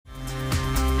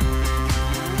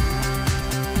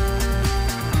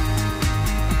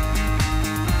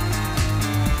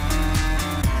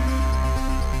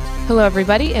Hello,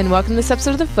 everybody, and welcome to this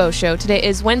episode of the FauxShow. Today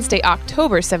is Wednesday,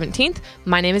 October 17th.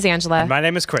 My name is Angela. And my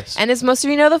name is Chris. And as most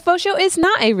of you know, the FauxShow is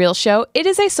not a real show. It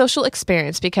is a social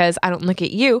experience because I don't look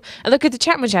at you. I look at the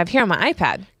chat which I have here on my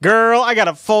iPad. Girl, I got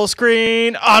a full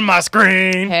screen on my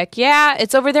screen. Heck yeah.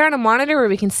 It's over there on a monitor where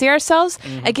we can see ourselves.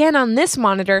 Again, on this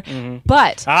monitor.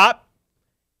 But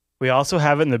we also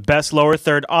have it in the best lower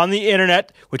third on the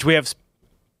internet, which we have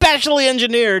specially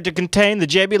engineered to contain the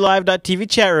jblive.tv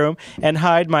chat room and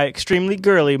hide my extremely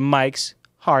girly Mike's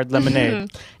hard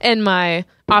lemonade. And my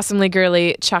awesomely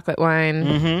girly chocolate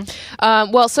wine.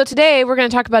 Well, so today we're going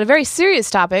to talk about a very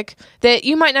serious topic that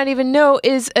you might not even know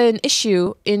is an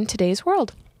issue in today's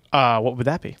world. What would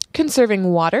that be?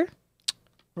 Conserving water.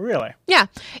 Really? Yeah.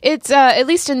 It's at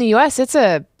least in the US, it's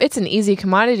an easy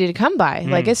commodity to come by.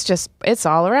 Like it's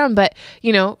all around, but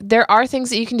you know, there are things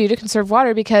that you can do to conserve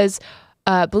water because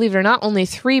believe it or not, only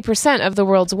 3% of the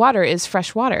world's water is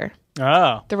fresh water.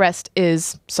 Oh. The rest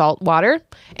is salt water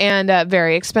and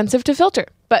very expensive to filter.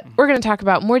 But we're going to talk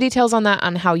about more details on that,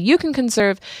 on how you can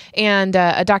conserve, and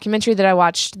a documentary that I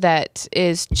watched that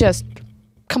is just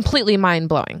completely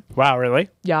mind-blowing. Wow, really?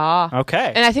 Yeah.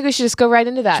 Okay. And I think we should just go right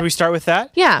into that. Should we start with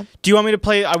that? Yeah. Do you want me to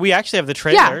play? We actually have the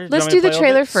trailer. Yeah, let's do the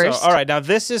trailer first. So, all right, now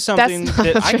this is something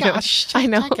that I got. I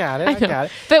know. I got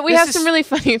it. But we have some really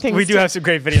funny things. We do have some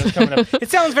great videos coming up. It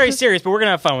sounds very serious, but we're going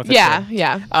to have fun with it.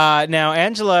 Yeah. Now,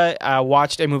 Angela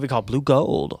watched a movie called Blue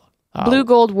Gold. Blue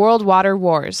Gold World Water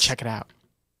Wars. Check it out.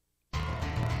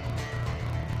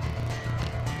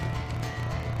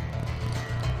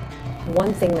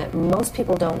 One thing that most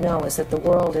people don't know is that the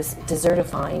world is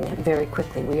desertifying very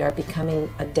quickly. We are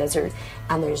becoming a desert,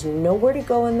 and there's nowhere to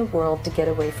go in the world to get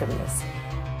away from this.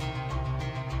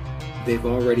 They've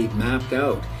already mapped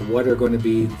out what are going to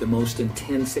be the most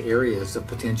intense areas of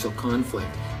potential conflict.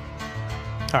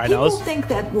 All right, People think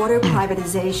that water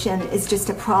privatization is just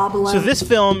a problem. So this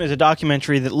film is a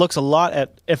documentary that looks a lot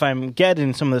at, if I'm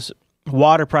getting some of this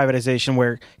water privatization,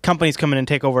 where companies come in and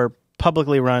take over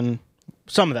publicly run.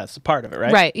 Some of that's a part of it,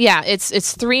 right? Right, yeah.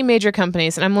 It's three major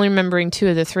companies, and I'm only remembering two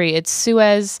of the three. It's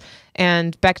Suez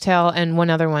and Bechtel and one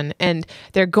other one. And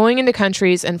they're going into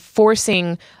countries and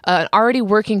forcing an already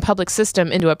working public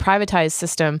system into a privatized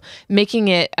system, making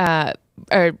it,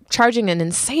 or charging an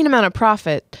insane amount of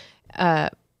profit.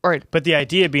 But the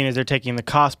idea being is they're taking the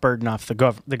cost burden off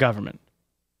the government,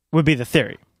 would be the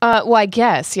theory. Well, I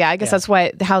guess, yeah. I guess that's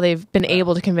how they've been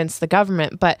able to convince the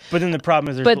government. But then the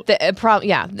problem is,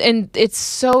 and it's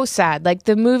so sad. Like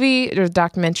the movie or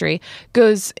documentary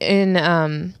goes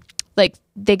in, like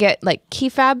they get like key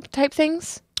fab type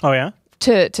things. Oh yeah.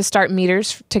 To start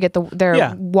meters to get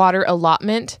their water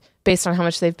allotment based on how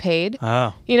much they've paid.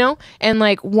 Oh. You know, and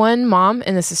like one mom,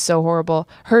 and this is so horrible.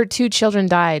 Her two children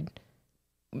died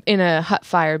in a hut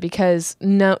fire because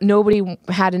nobody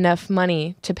had enough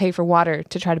money to pay for water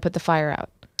to try to put the fire out.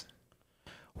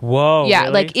 Whoa. Yeah,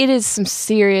 really? like it is some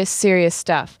serious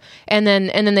stuff. And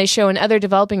then they show in other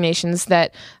developing nations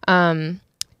that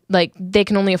like they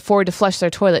can only afford to flush their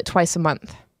toilet twice a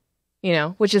month. You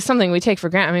know, which is something we take for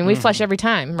granted. I mean, we flush every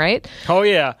time, right? Oh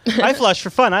yeah, I flush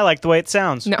for fun. I like the way it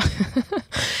sounds. No,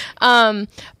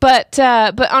 but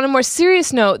on a more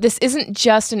serious note, this isn't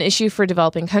just an issue for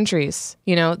developing countries.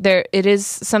 You know, it is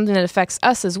something that affects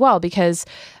us as well because,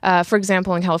 for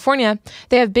example, in California,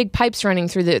 they have big pipes running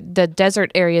through the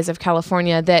desert areas of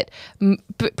California that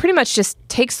pretty much just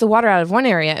takes the water out of one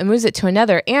area and moves it to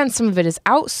another, and some of it is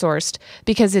outsourced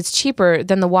because it's cheaper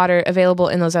than the water available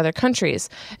in those other countries,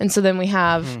 and so then we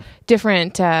have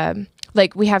different,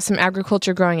 like we have some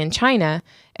agriculture growing in China,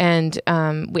 and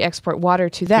we export water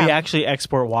to them. We actually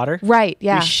export water? Right,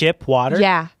 yeah. We ship water?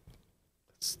 Yeah.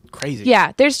 It's crazy.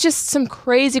 Yeah, there's just some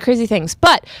crazy things.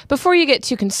 But before you get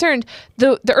too concerned,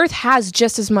 the Earth has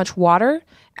just as much water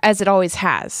as it always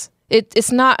has.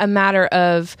 It's not a matter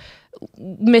of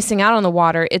missing out on the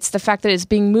water. It's the fact that it's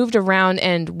being moved around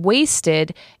and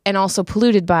wasted and also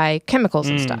polluted by chemicals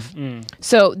and stuff.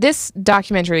 So this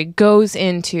documentary goes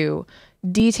into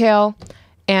detail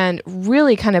and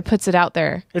really kind of puts it out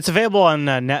there. It's available on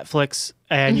Netflix,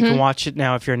 and you can watch it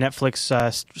now if you're a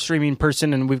Netflix streaming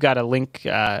person, and we've got a link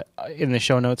in the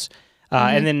show notes.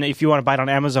 And then if you want to buy it on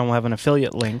Amazon, we'll have an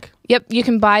affiliate link. Yep, you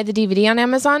can buy the DVD on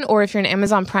Amazon, or if you're an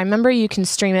Amazon Prime member, you can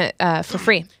stream it for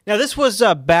free. Now, this was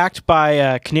backed by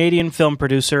a Canadian film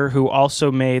producer who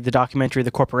also made the documentary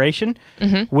The Corporation,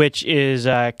 which is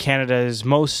Canada's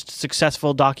most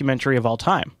successful documentary of all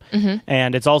time.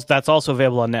 And that's also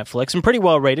available on Netflix and pretty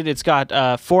well rated. It's got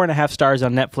 4.5 stars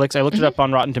on Netflix. I looked it up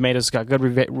on Rotten Tomatoes. It's got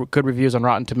good reviews on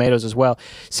Rotten Tomatoes as well.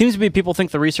 Seems to be people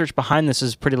think the research behind this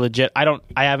is pretty legit. I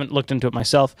haven't looked into it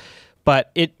myself,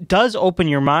 But it does open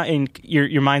your mind,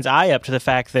 your mind's eye up to the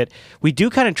fact that we do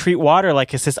kind of treat water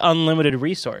like it's this unlimited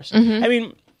resource. I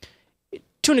mean,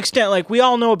 to an extent, like we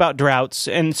all know about droughts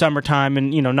in summertime and,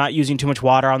 not using too much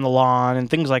water on the lawn and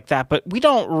things like that. But we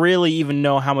don't really even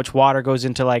know how much water goes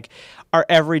into like our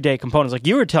everyday components. Like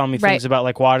you were telling me things about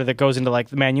like water that goes into like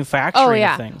the manufacturing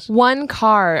of things. One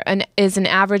car is an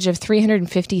average of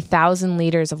 350,000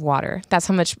 liters of water. That's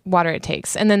how much water it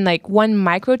takes. And then like one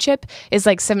microchip is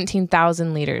like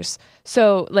 17,000 liters.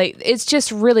 So like it's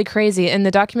just really crazy. And the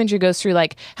documentary goes through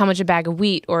like how much a bag of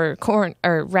wheat or corn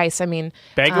or rice,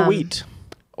 bag of wheat.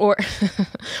 Or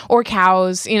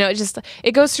cows,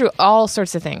 it goes through all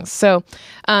sorts of things. So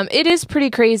it is pretty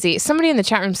crazy. Somebody in the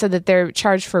chat room said that they're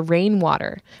charged for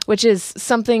rainwater, which is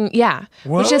something,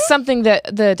 which is something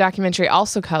that the documentary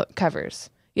also covers.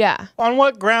 Yeah. On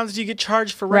what grounds do you get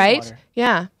charged for rainwater? Right?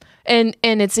 Yeah. And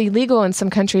it's illegal in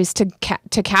some countries to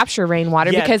capture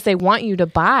rainwater because they want you to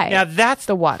buy that's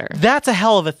the water. That's a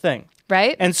hell of a thing.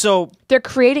 Right? And so they're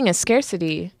creating a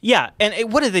scarcity. Yeah.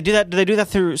 And what do they do that? Do they do that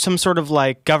through some sort of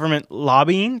like government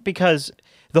lobbying? Because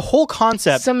the whole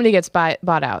concept... Somebody gets bought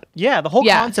out. Yeah. The whole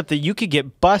concept that you could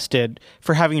get busted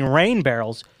for having rain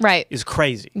barrels is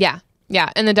crazy. Yeah.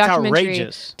 Yeah. And the documentary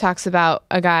talks about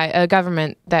a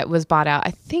government that was bought out.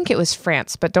 I think it was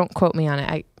France, but don't quote me on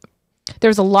it. There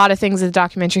was a lot of things that the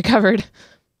documentary covered.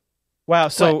 Wow,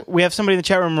 so we have somebody in the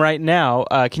chat room right now.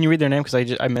 Can you read their name?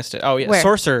 Because I missed it. Oh, yeah. Where?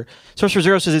 Sorcerer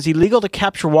Zero says, it's illegal to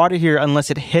capture water here unless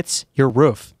it hits your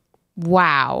roof.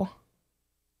 Wow.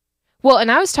 Well,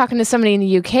 and I was talking to somebody in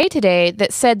the UK today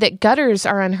that said that gutters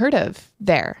are unheard of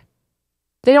there.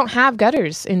 They don't have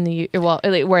gutters in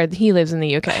where he lives in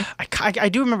the UK. I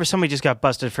do remember somebody just got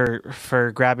busted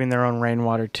for grabbing their own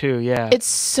rainwater too, yeah. It's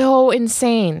so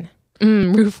insane.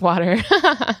 Roof water.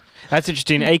 That's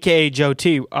interesting. AKA Joe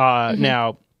T.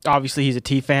 Now, obviously, he's a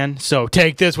T fan, so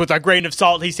take this with a grain of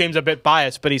salt. He seems a bit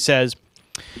biased, but he says,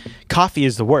 coffee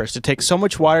is the worst. It takes so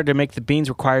much water to make the beans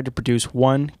required to produce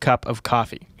 1 cup of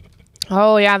coffee.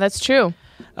 Oh, yeah, that's true.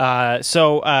 And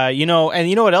you know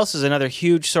what else is another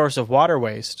huge source of water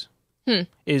waste?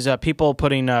 Is people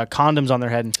putting condoms on their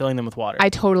head and filling them with water. I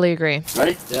totally agree.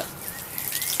 Ready? Yeah.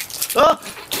 Oh!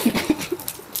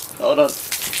 Hold on.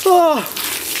 Oh!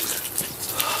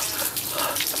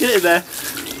 Get in there.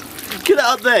 Get it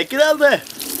up there. Get it up there.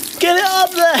 Get it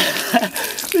up there.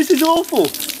 This is awful.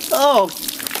 Oh,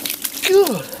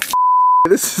 God.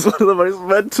 This is one of the most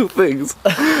mental things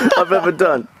I've ever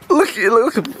done. Look, you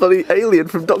look like a bloody alien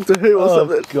from Doctor Who or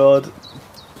something. Oh, God.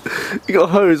 You got a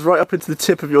hose right up into the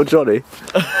tip of your Johnny.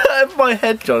 My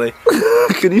head, Johnny.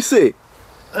 Can you see?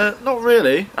 Not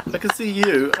really. I can see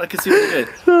you. I can see what you did.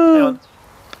 Hang on.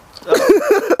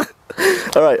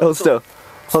 Alright, hold still.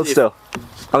 Hold still.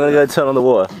 I'm going to go and turn on the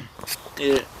water.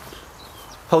 Yeah.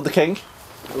 Hold the kink.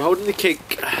 I'm holding the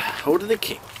kink. Holding the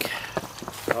kink.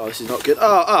 Oh, this is not good.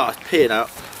 Oh, it's peeing out.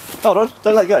 Hold on.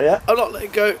 Don't let go, yeah? I'm not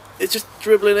letting go. It's just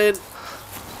dribbling in.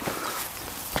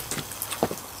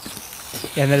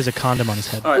 Yeah, and that is a condom on his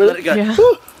head. Alright, let it go. Yeah.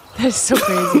 That is so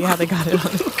crazy how they got it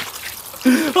on.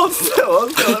 Hold still.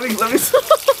 Hold still. Let me...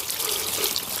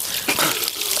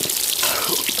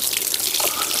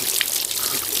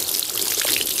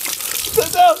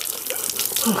 Sit down.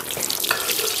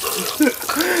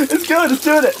 It's good, it's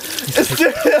doing it. It's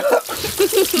doing it.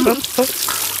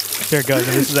 There it goes.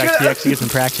 And this is actually get some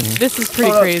traction here. This is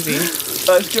pretty crazy.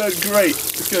 It's going great.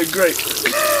 It's going great.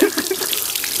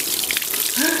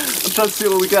 I'm trying to see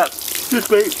what we got. Good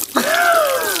bait.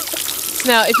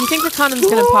 Now, if you think the condom's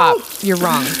going to pop, you're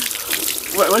wrong.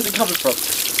 Where's it coming from?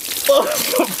 Oh,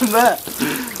 it's coming from there.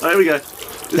 Alright, here we go.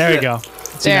 There we go.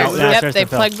 There. Yep, they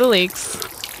plugged the leaks.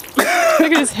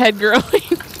 Look at his head growing.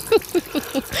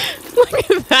 Look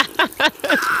at that.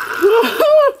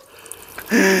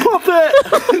 Pop it!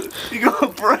 You got a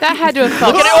break. That had to have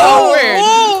felt forward.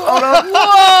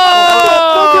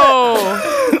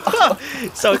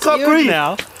 Whoa! So it's huge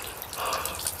now.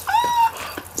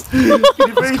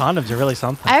 These condoms are really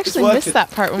something. I actually missed that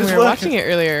part when we were watching it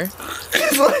earlier.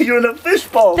 It's like you're in a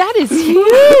fishbowl. That is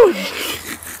huge.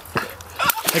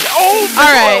 All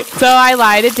right, so I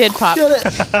lied. It did pop.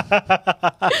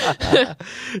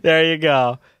 There you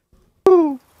go.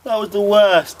 That was the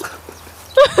worst.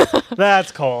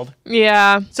 That's cold.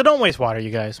 Yeah. So don't waste water,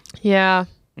 you guys. Yeah.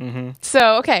 Mm-hmm.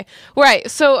 So, okay.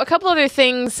 Right. So a couple other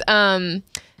things that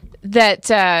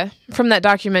from that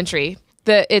documentary.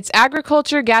 It's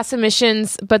agriculture, gas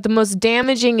emissions, but the most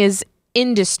damaging is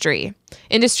industry.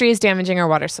 Industry is damaging our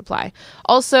water supply.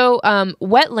 Also,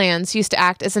 wetlands used to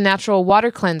act as a natural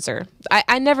water cleanser.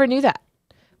 I never knew that.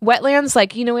 wetlands,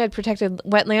 like, you know, we had protected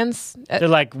wetlands. They're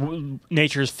like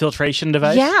nature's filtration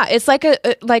device. Yeah, it's like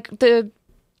like the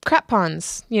crap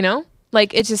ponds, you know?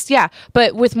 Like, it's just, yeah.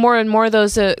 But with more and more of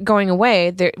those going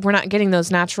away, we're not getting those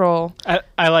natural...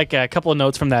 I like a couple of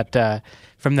notes from that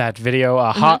video.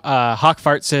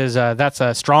 Hawkfart says, that's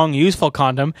a strong, useful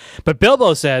condom. But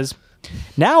Bilbo says,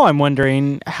 now I'm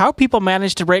wondering how people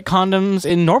manage to break condoms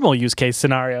in normal use case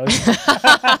scenarios.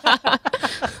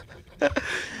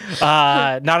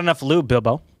 Not enough lube,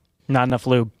 Bilbo. Not enough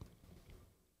lube.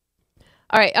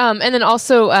 All right, and then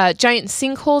also giant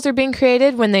sinkholes are being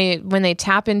created when they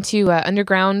tap into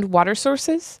underground water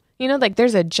sources. You know, like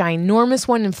there's a ginormous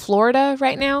one in Florida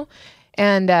right now,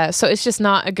 and so it's just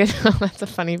not a good. That's a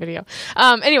funny video.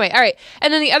 Anyway, all right,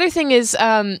 and then the other thing is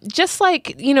just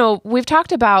like, you know, we've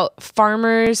talked about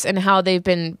farmers and how they've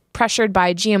been pressured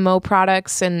by GMO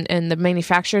products and the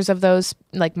manufacturers of those,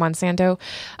 like Monsanto.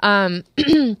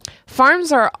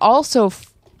 Farmers are also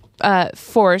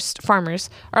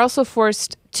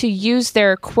forced to use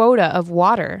their quota of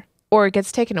water, or it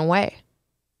gets taken away.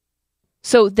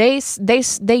 So they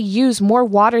use more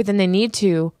water than they need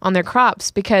to on their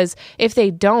crops, because if they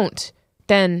don't,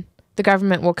 then the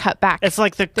government will cut back. It's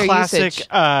like the classic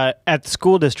at the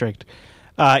school district.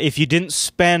 If you didn't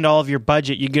spend all of your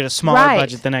budget, you get a smaller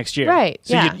budget the next year. Right.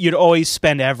 So you'd always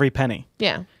spend every penny.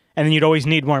 Yeah. And then you'd always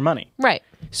need more money. Right.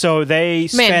 So they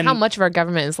spend... Man, how much of our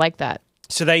government is like that?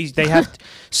 So they have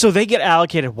so they get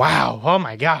allocated. Wow. Oh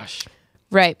my gosh.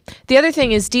 Right. The other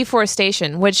thing is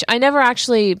deforestation, which I never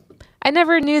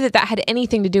knew that had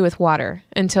anything to do with water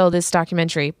until this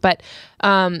documentary. But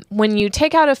when you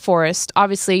take out a forest,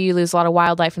 obviously you lose a lot of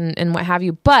wildlife and what have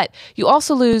you, but you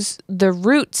also lose the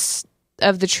roots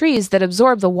of the trees that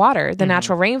absorb the water, the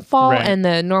natural rainfall and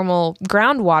the normal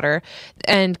groundwater,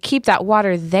 and keep that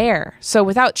water there. So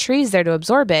without trees there to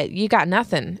absorb it, you got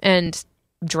nothing. And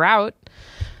drought.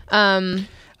 So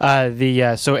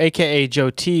AKA Joe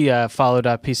T followed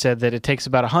up. He said that it takes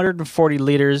about 140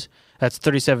 liters. That's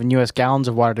 37 U.S. gallons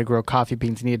of water to grow coffee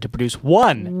beans needed to produce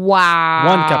one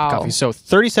cup of coffee. So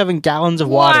 37 gallons of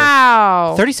water.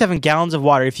 Wow. 37 gallons of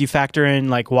water if you factor in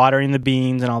like watering the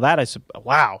beans and all that.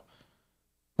 Wow.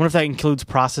 I wonder if that includes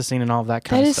processing and all of that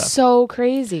kind of stuff. That is so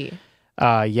crazy.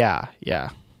 Yeah.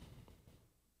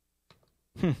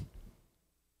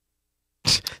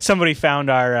 Somebody found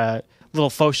our little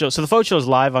FauxShow. So the FauxShow is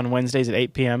live on Wednesdays at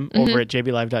 8 p.m. over at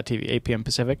jblive.tv, 8 p.m.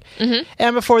 Pacific.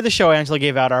 And before the show, Angela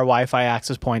gave out our Wi-Fi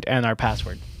access point and our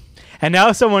password. And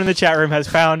now someone in the chat room has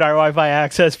found our Wi-Fi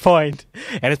access point,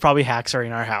 and it's probably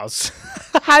hackering our house.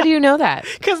 How do you know that?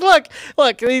 Because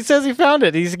look, he says he found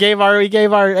it. He gave our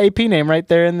AP name right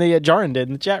there in the Jaron did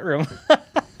in the chat room.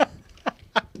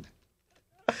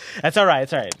 That's all right.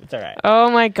 It's all right.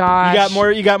 Oh my gosh.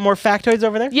 You got more factoids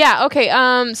over there? Yeah.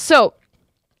 Okay. So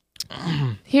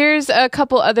here's a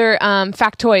couple other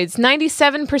factoids.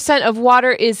 97% of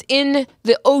water is in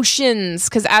the oceans,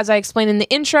 because as I explained in the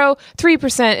intro,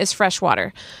 3% is fresh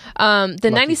water. The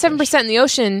 97% in the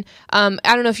ocean, I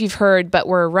don't know if you've heard, but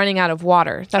we're running out of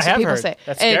water. That's what people say.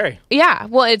 That's scary. Yeah,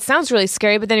 well, it sounds really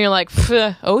scary, but then you're like,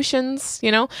 oceans,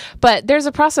 you know? But there's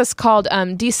a process called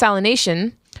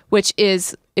desalination, which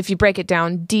is, if you break it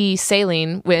down,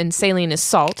 desaline, when saline is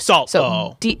salt. Salt.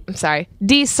 So,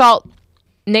 desalt.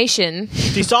 Nation.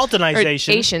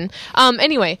 Desaltinization.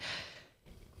 Anyway,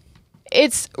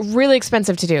 it's really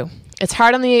expensive to do. It's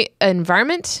hard on the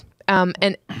environment,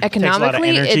 and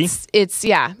economically,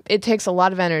 it takes a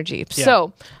lot of energy. Yeah.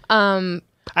 So, I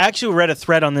actually read a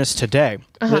thread on this today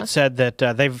that said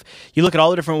that you look at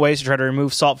all the different ways to try to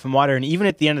remove salt from water, and even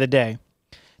at the end of the day,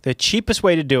 the cheapest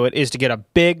way to do it is to get a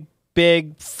big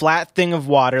flat thing of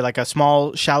water, like a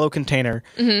small shallow container,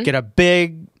 get a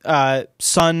big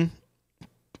sun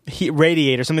heat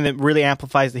radiator, something that really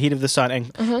amplifies the heat of the sun,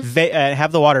 and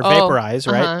have the water vaporize,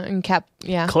 right? And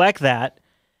collect that,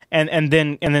 and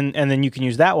then you can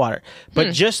use that water.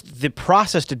 But just the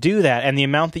process to do that and the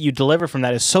amount that you deliver from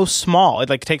that is so small. It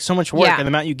takes so much work, and the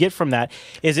amount you get from that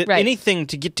is anything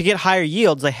to get higher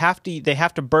yields. They have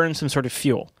to burn some sort of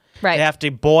fuel. Right. They have to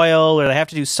boil, or they have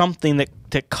to do something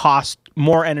that costs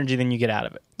more energy than you get out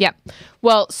of it. Yeah.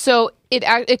 Well, so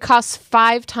it costs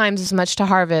 5 times as much to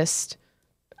harvest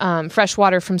fresh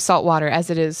water from salt water as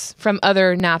it is from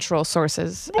other natural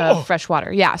sources of fresh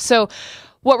water. Yeah. So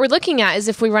what we're looking at is,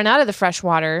 if we run out of the fresh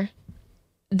water,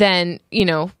 then,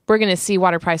 we're going to see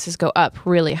water prices go up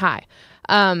really high.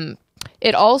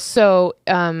 It also,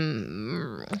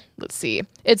 let's see,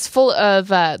 it's full of,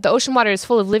 the ocean water is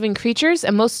full of living creatures,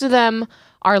 and most of them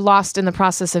are lost in the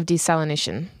process of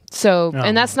desalination. So,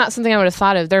 and that's not something I would have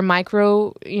thought of. They're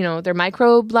microbe level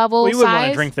Well, you wouldn't want to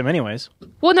size. drink them anyways.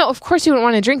 Well, no, of course you wouldn't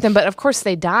want to drink them, but of course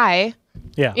they die.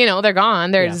 Yeah. They're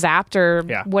gone. They're Yeah. zapped or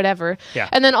Yeah. whatever. Yeah.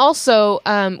 And then also,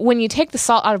 when you take the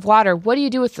salt out of water, what do you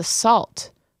do with the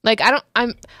salt? Like,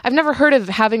 I've never heard of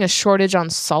having a shortage on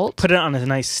salt. Put it on a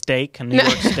nice steak, a New York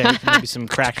steak, and maybe some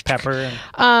cracked pepper.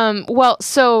 And...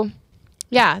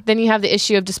 Then you have the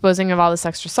issue of disposing of all this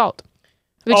extra salt.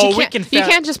 But you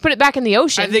can't just put it back in the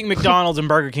ocean. I think McDonald's and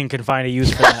Burger King can find a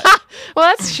use for that.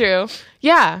 Well, that's true.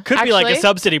 Yeah. Could be like a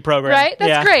subsidy program. Right?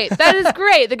 That's great. That is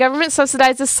great. The government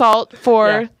subsidizes salt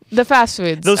for the fast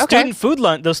foods. Those student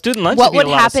lunches. What would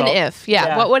need a lot happen of salt. if?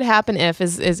 Yeah. What would happen if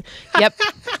is yep.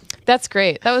 That's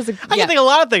great. That was I can think of a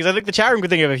lot of things. I think the chat room could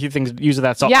think of a few things use of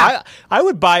that salt. Yeah. I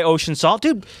would buy ocean salt.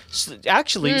 Dude,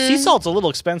 actually, sea salt's a little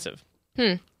expensive.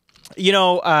 In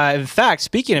fact,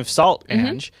 speaking of salt,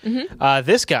 Ange,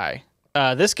 this guy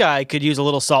could use a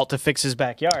little salt to fix his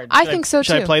backyard. I think so,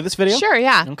 Should too. I play this video? Sure,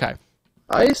 yeah. Okay.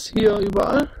 Eis hier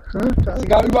überall.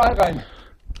 Egal, überall rein.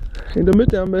 In der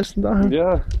Mitte am besten da.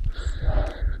 Ja.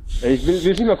 Ich will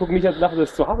nicht mal gucken, nicht als nachher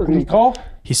das zu Hause ist. Nicht drauf.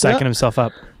 He's psyching himself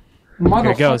up.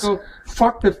 Here it goes. Motherfucker,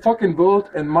 fuck the fucking world,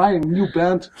 and my new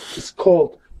band is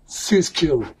called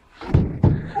Skill.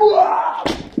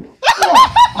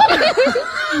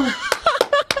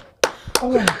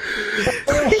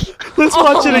 Let's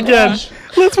watch it again.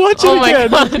 Let's watch it again.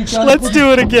 gosh. Let's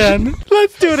do it again.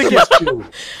 Let's do it again.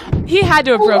 He had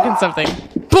to have broken something.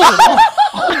 Boom!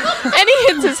 And he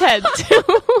hits his head, too.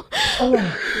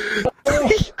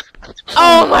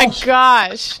 Oh my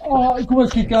gosh. Oh, guck mal,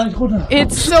 es geht gar nicht runter.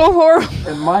 It's so horrible.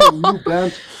 And my new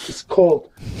band is called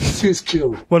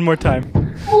Skill. One more time.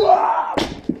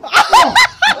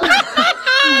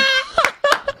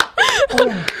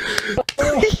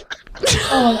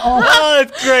 Oh,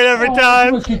 it's great every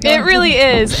time. It really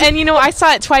is. And I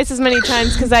saw it twice as many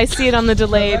times because I see it on the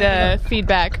delayed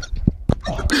feedback.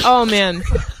 Oh, man.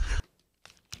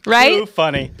 Right? Too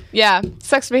funny. Yeah.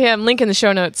 Sucks for him. Link in the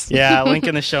show notes. Yeah, link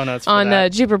in the show notes for on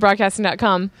that.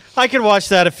 JupiterBroadcasting.com. I could watch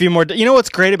that a few more. You know what's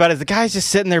great about it is the guy's just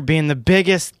sitting there being the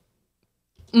biggest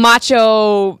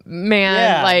macho man,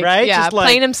 Yeah, right? Just like,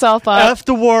 playing himself up. F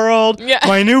the world. Yeah.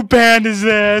 My new band is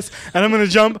this, and I'm gonna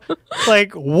jump.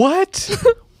 Like what?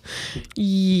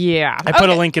 Yeah. I put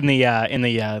a link in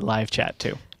the live chat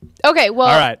too. Okay, well,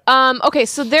 All right. Okay,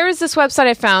 so there is this website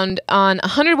I found on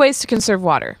 100 ways to conserve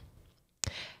water.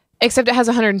 Except it has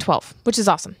 112, which is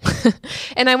awesome.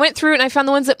 And I went through and I found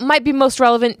the ones that might be most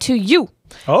relevant to you.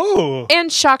 Oh.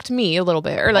 And shocked me a little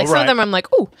bit. Or like All some right. of them I'm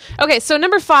like, ooh. Okay, so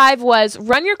number 5 was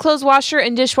run your clothes washer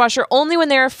and dishwasher only when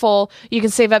they are full. You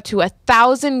can save up to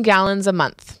 1,000 gallons a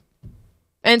month.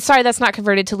 And sorry, that's not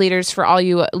converted to liters for all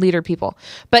you liter people.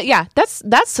 But yeah, that's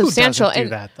substantial. doesn't do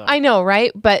and that, though? I know,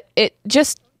 right? But it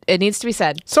needs to be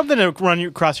said. Something to run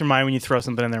across your mind when you throw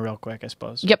something in there real quick, I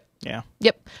suppose. Yep. Yeah.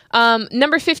 Yep.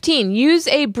 Number 15, use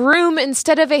a broom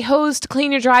instead of a hose to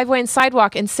clean your driveway and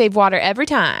sidewalk and save water every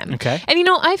time. Okay. And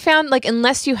I found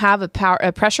unless you have a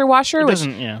pressure washer,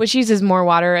 which uses more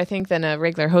water, I think, than a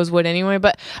regular hose would anyway,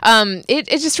 but it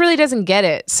just really doesn't get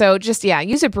it. So just,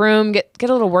 use a broom, get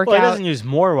a little workout. Well, it doesn't use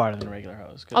more water than a regular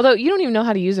hose. Although you don't even know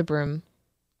how to use a broom.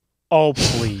 Oh,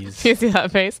 please. You see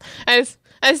that face? I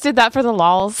just did that for the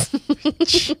lols.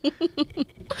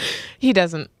 He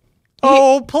doesn't.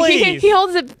 Oh, please. He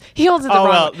holds it. He holds it the wrong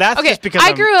well, way. that's okay, just because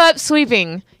I grew up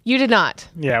sweeping. You did not.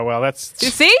 Yeah, well, that's... You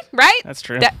see? Right? That's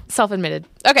true. Self-admitted.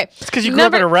 Okay. It's because you grew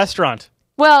up at a restaurant.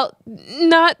 Well,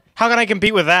 not... How can I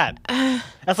compete with that?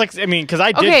 That's like, because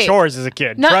I did Okay. chores as a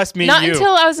kid. Not, Trust me, not you.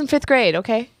 until I was in 5th grade,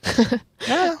 okay?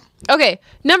 Yeah. Okay,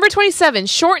 number 27.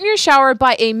 Shorten your shower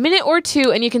by a minute or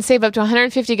 2, and you can save up to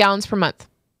 150 gallons per month.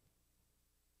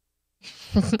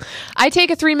 I take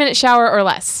a 3-minute shower or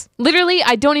less. Literally,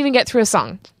 I don't even get through a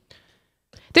song.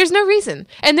 There's no reason.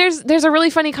 And there's a really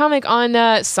funny comic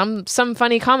on some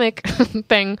funny comic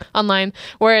thing online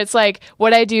where it's like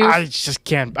what I do. I just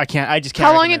can't.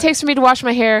 How long it takes for me to wash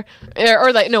my hair,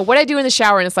 or what I do in the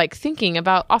shower, and it's like thinking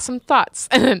about awesome thoughts,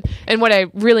 and what I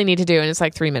really need to do, and it's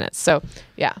like 3 minutes. So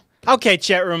yeah. Okay,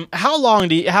 chat room. How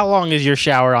long is your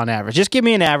shower on average? Just give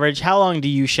me an average. How long do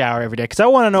you shower every day? Because I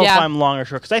want to know if I'm long or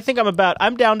short. Because I think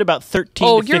I'm down to about 13.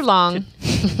 Oh, to you're 15, long.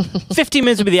 15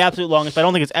 minutes would be the absolute longest, but I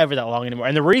don't think it's ever that long anymore.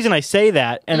 And the reason I say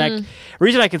that, and the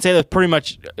reason I can say that with pretty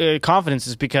much confidence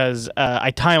is because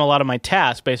I time a lot of my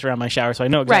tasks based around my shower, so I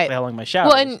know exactly how long my shower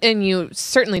is. Well, and you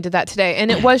certainly did that today, and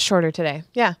it was shorter today.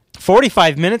 Yeah.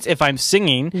 45 minutes if I'm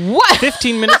singing. What?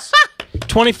 15 minutes.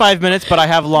 25 minutes, but I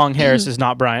have long hair, says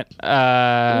not Bryant.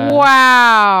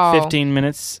 Wow. 15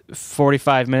 minutes,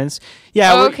 45 minutes.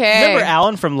 Yeah, okay. Remember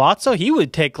Alan from Lotso? He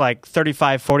would take like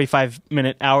 35,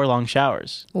 45-minute, hour-long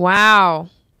showers. Wow.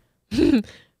 90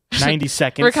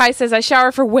 seconds. Rakai says, I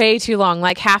shower for way too long,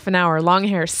 like half an hour. Long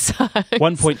hair sucks.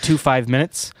 1.25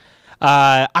 minutes.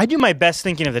 I do my best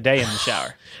thinking of the day in the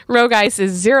shower. Rogue Ice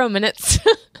is 0 minutes.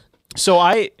 So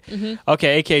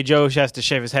okay, AK Joe has to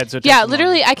shave his head. So it Yeah, takes him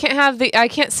literally, longer. I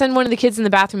can't send one of the kids in the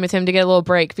bathroom with him to get a little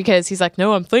break because he's like,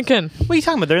 no, I'm thinking. What are you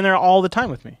talking about? They're in there all the time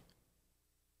with me.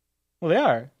 Well, they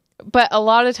are. But a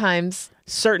lot of times,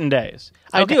 Certain days.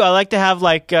 Okay. I do. I like to have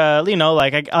like, I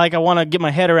want to get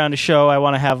my head around a show. I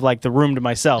want to have like the room to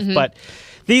myself. But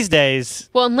these days,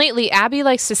 well, and lately, Abby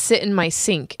likes to sit in my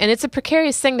sink, and it's a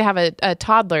precarious thing to have a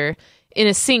toddler in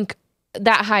a sink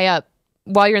that high up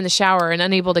while you're in the shower and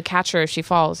unable to catch her if she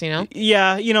falls, you know?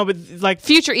 yeah, but like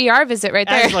Future ER visit right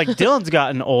there. as like Dylan's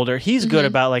gotten older, he's good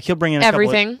about like he'll bring in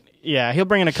Everything. He'll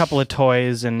bring in a couple of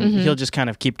toys and he'll just kind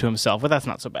of keep to himself. But that's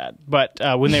not so bad. But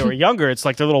when they were younger, it's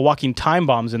like they're little walking time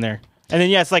bombs in there. And then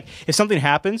it's like if something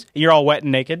happens, you're all wet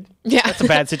and naked. Yeah. That's a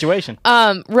bad situation.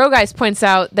 Rogue Ice points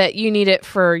out that you need it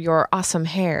for your awesome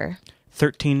hair.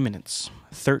 13 minutes.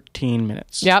 13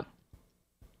 minutes. Yep.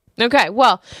 Okay,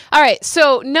 well, all right.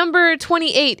 So number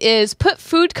 28 is put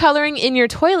food coloring in your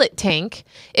toilet tank.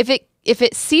 If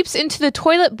it seeps into the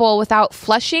toilet bowl without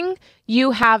flushing,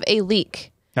 you have a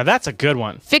leak. Now that's a good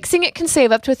one. Fixing it can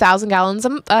save up to 1,000 gallons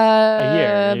a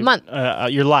A year. month.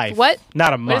 Your life. What?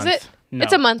 Not a month. What is it? No.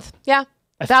 It's a month. Yeah.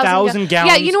 1,000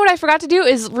 gallons? Yeah, you know what I forgot to do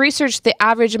is research the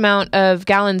average amount of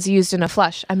gallons used in a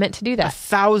flush. I meant to do that.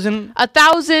 1,000?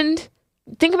 1,000.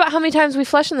 Think about how many times we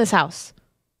flush in this house.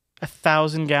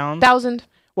 1,000 gallons? 1,000.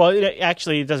 Well, it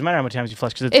doesn't matter how many times you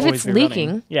flush because If always it's be leaking,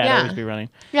 running. Yeah, yeah. it'd always be running.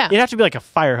 Yeah. It'd have to be like a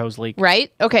fire hose leak.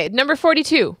 Right? Okay, number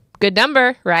 42. Good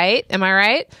number, right? Am I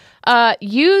right?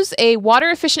 Use a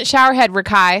water-efficient shower head,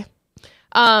 Rakai.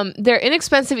 They're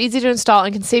inexpensive, easy to install,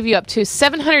 and can save you up to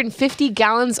 750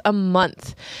 gallons a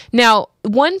month. Now,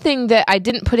 one thing that I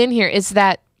didn't put in here is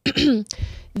that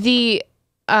they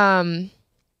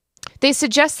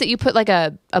suggest that you put like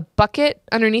a bucket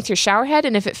underneath your shower head,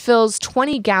 and if it fills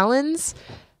 20 gallons,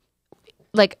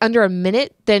 like under a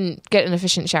minute, then get an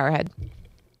efficient shower head.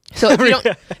 So if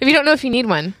you don't know if you need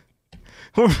one.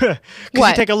 Because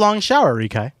What? you take a long shower,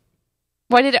 Rikai.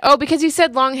 Why did because you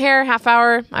said long hair, half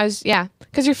hour.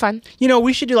 Because you're fun.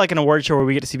 We should do like an award show where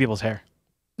we get to see people's hair.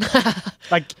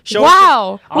 Like show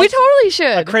Wow, us we totally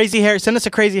should. a crazy hair. Send us a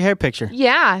crazy hair picture.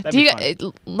 Yeah. That'd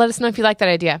be Let us know if you like that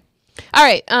idea. All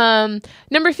right.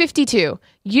 Number 52.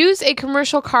 Use a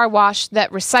commercial car wash that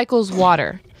recycles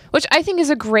water, which I think is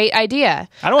a great idea.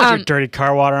 I don't want your dirty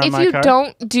car water on my car. If you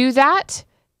don't do that,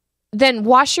 then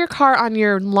wash your car on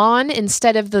your lawn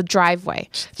instead of the driveway,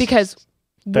 because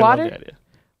I love the idea.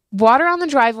 water on the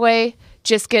driveway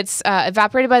just gets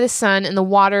evaporated by the sun, and the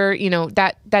water,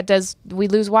 we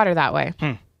lose water that way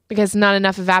because not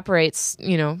enough evaporates.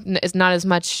 It's not as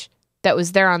much that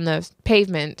was there on the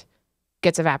pavement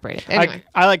gets evaporated. Anyway,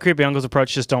 I like Creepy Uncle's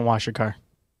approach. Just don't wash your car.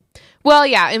 well,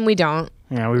 yeah, and we don't.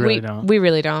 Yeah, we really don't. We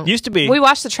really don't. Used to be. We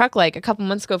washed the truck like a couple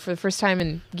months ago for the first time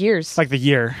in years. Like the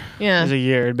year. Yeah. It was a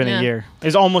year. It'd been a year. It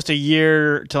was almost a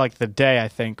year to like the day, I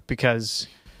think, because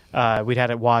we'd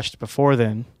had it washed before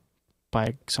then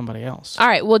by somebody else. All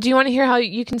right. Well, do you want to hear how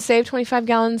you can save 25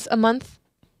 gallons a month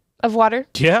of water?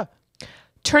 Yeah.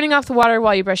 Turning off the water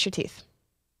while you brush your teeth.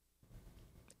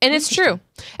 And it's true.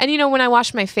 And when I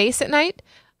wash my face at night,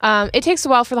 it takes a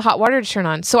while for the hot water to turn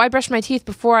on. So I brush my teeth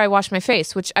before I wash my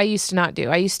face, which I used to not do.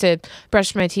 I used to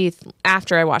brush my teeth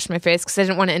after I washed my face because I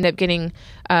didn't want to end up getting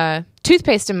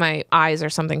toothpaste in my eyes or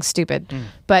something stupid.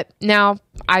 But now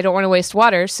I don't want to waste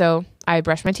water, so I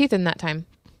brush my teeth in that time.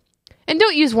 And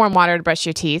don't use warm water to brush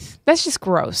your teeth. That's just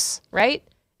gross, right?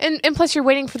 And plus you're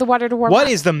waiting for the water to warm up. What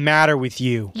is the matter with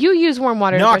you? You use warm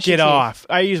water to brush your teeth. Knock it off.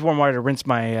 I use warm water to rinse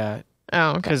my...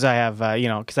 Oh, okay. Because I have,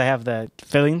 because I have the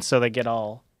fillings, so they get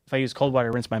all... If I use cold water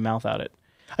to rinse my mouth out it.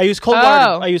 I use cold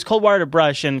water. I use cold water to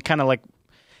brush and kind of like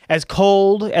as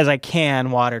cold as I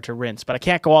can water to rinse, but I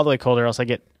can't go all the way cold or else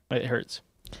it hurts.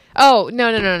 Oh,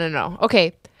 no.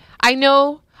 Okay. I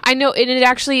know, and it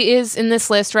actually is in this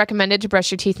list recommended to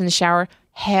brush your teeth in the shower.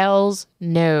 Hells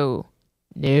no.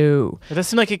 No. It does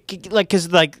seem because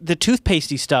the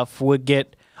toothpastey stuff would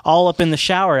get all up in the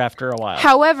shower after a while.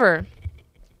 However,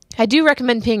 I do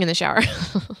recommend peeing in the shower.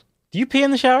 Do you pee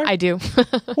in the shower? I do.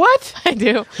 What? I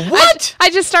do. What? I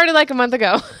just started like a month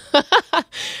ago.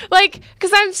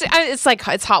 Because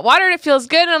it's hot water and it feels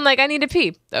good, and I'm like, I need to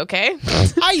pee. Okay.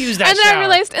 I use that and then shower.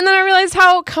 I realized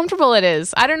how comfortable it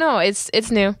is. I don't know.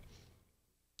 It's new.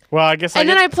 Well, I guess and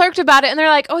then I plurked about it, and they're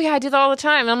like, "Oh yeah, I do that all the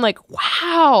time." And I'm like,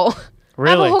 "Wow,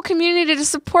 really? I have a whole community to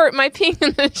support my peeing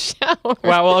in the shower."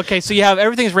 Well, okay. So you have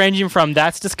everything's ranging from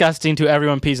that's disgusting to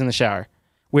everyone pees in the shower.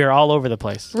 We are all over the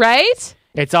place, right?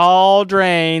 It's all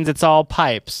drains. It's all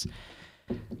pipes.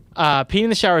 Peeing in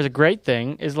the shower is a great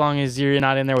thing as long as you're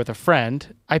not in there with a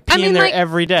friend. I pee in there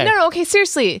every day. No, okay,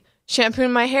 seriously.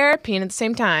 Shampooing my hair, peeing at the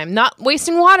same time. Not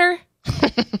wasting water.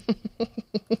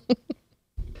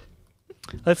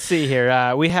 Let's see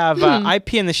here. We have I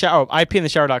pee in the shower. Oh,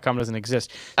 IPintheshower.com doesn't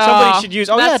exist. Somebody should use.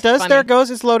 Oh, yeah, it does. Funny. There it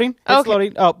goes. It's loading. It's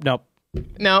loading. Oh, no.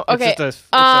 No, okay.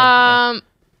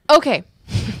 Okay.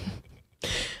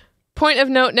 Point of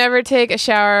note, never take a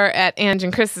shower at Ange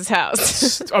and Chris's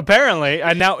house. Apparently.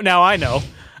 Now I know.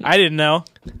 I didn't know.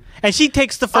 And she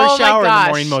takes the first shower in the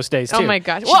morning most days, too. Oh, my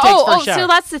gosh. She takes first shower. So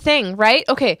that's the thing, right?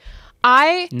 Okay.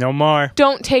 I no more.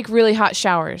 Don't take really hot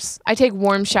showers. I take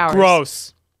warm showers.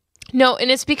 Gross. No, and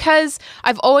it's because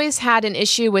I've always had an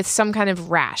issue with some kind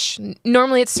of rash.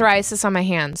 Normally it's psoriasis on my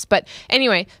hands. But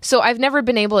anyway, so I've never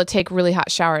been able to take really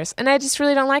hot showers, and I just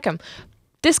really don't like them.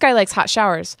 This guy likes hot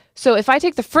showers. So if I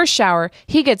take the first shower,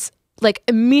 he gets like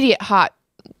immediate hot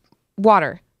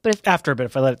water. But after a bit,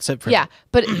 if I let it sit for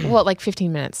but like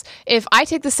 15 minutes. If I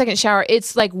take the second shower,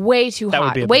 it's like way too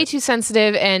hot, way too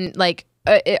sensitive, and like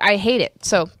I hate it.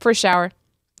 So first shower,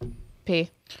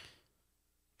 pee.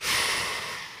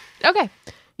 Okay.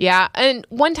 Yeah. And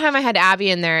one time I had Abby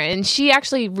in there, and she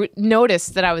actually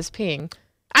noticed that I was peeing.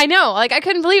 I know. Like, I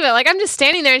couldn't believe it. Like, I'm just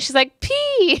standing there, and she's like,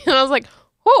 pee. And I was like,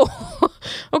 oh,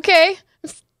 okay.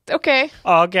 Okay.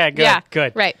 Oh, okay. Good. Yeah.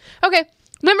 Good. Right. Okay.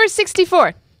 Number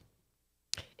 64.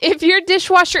 If your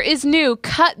dishwasher is new,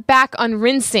 cut back on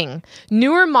rinsing.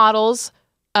 Newer models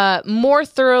more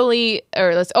thoroughly,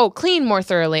 clean more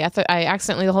thoroughly. I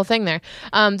accidentally the whole thing there,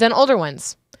 than older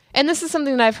ones. And this is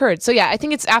something that I've heard. So yeah, I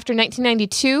think it's after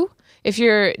 1992. If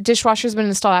your dishwasher's been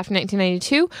installed after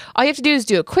 1992, all you have to do is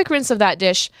do a quick rinse of that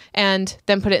dish and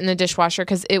then put it in the dishwasher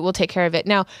because it will take care of it.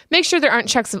 Now, make sure there aren't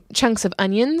chunks of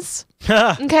onions.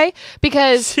 Okay?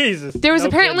 Because there was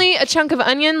apparently a chunk of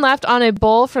onion left on a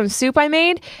bowl from soup I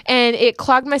made, and it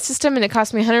clogged my system, and it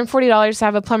cost me $140 to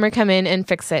have a plumber come in and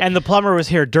fix it. And the plumber was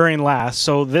here during last.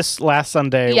 So this last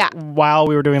Sunday, while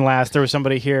we were doing last, there was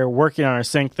somebody here working on our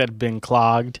sink that had been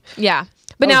clogged. Yeah.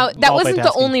 But now, that wasn't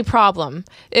the only problem.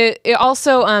 It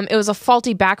also, it was a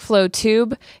faulty backflow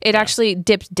tube. It actually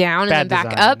dipped down and then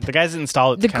back up. The guys that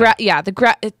installed it.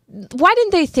 Why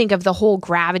didn't they think of the whole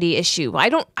gravity issue? I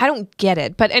don't get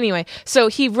it. But anyway, so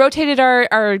he rotated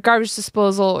our garbage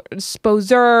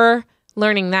disposer,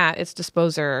 learning that it's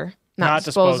disposer. Not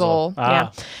disposal.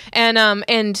 Yeah.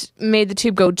 And made the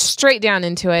tube go straight down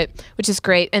into it, which is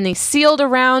great. And they sealed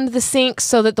around the sink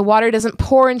so that the water doesn't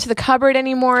pour into the cupboard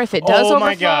anymore if it does overflow. Oh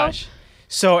my gosh.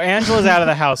 So Angela's out of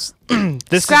the house.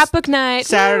 This scrapbook night.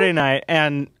 Saturday night,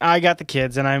 and I got the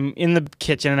kids, and I'm in the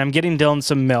kitchen, and I'm getting Dylan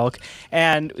some milk.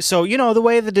 And so, the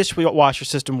way the dishwasher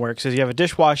system works is you have a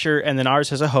dishwasher, and then ours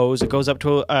has a hose. It goes up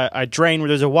to a drain where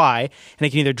there's a Y, and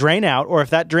it can either drain out, or if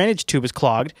that drainage tube is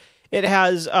clogged, it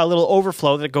has a little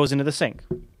overflow that goes into the sink.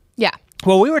 Yeah.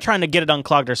 Well, we were trying to get it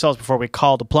unclogged ourselves before we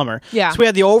called a plumber. Yeah. So we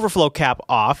had the overflow cap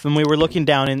off, and we were looking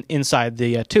down inside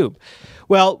the tube.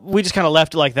 Well, we just kind of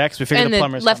left it like that because we figured the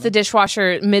plumber's left the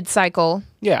dishwasher mid-cycle.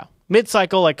 Yeah.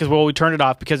 Mid-cycle, because we turned it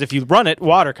off because if you run it,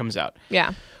 water comes out.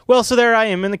 Yeah. Well, so there I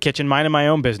am in the kitchen, minding my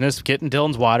own business, getting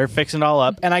Dylan's water, fixing it all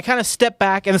up, and I kind of step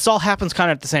back, and this all happens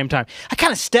kind of at the same time. I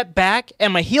kind of step back,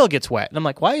 and my heel gets wet. And I'm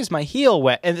like, why is my heel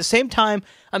wet? And at the same time,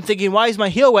 I'm thinking, why is my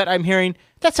heel wet? I'm hearing,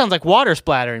 that sounds like water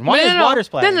splattering. Why is water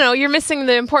splattering? No, you're missing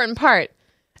the important part.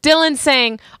 Dylan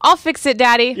saying, I'll fix it,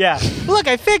 Daddy. Yeah. Look,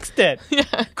 I fixed it. Yeah.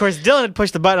 Of course, Dylan had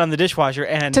pushed the button on the dishwasher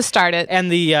and to start it.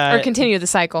 And or continue the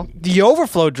cycle. The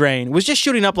overflow drain was just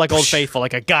shooting up like Old Faithful,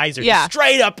 like a geyser. Yeah.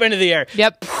 Straight up into the air.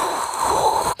 Yep.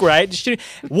 Right? Just shooting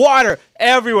water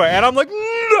everywhere. And I'm like,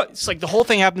 no! It's like the whole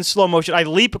thing happened in slow motion. I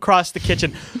leap across the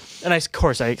kitchen. And I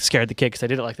scared the kid because I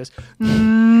did it like this.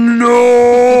 No!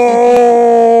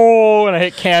 And I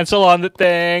hit cancel on the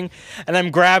thing. And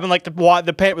I'm grabbing like the wad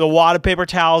paper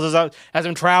towels as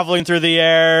I'm traveling through the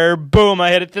air. Boom! I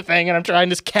hit the thing, and I'm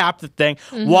trying to cap the thing.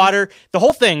 Mm-hmm. Water. The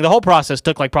whole process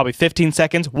took like probably 15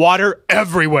 seconds. Water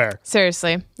everywhere.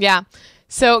 Seriously, yeah.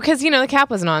 So, because the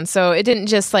cap wasn't on, so it didn't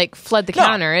just like flood the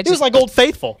counter. It was like Old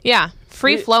Faithful. Yeah,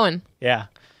 free flowing. Yeah.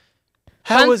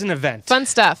 That was an event. Fun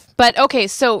stuff. But okay,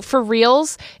 so for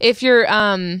reals, if you're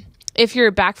if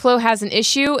your backflow has an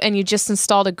issue and you just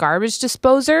installed a garbage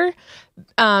disposer,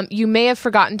 you may have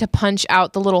forgotten to punch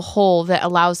out the little hole that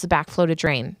allows the backflow to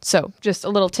drain. So just a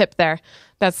little tip there.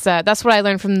 That's what I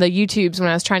learned from the YouTubes when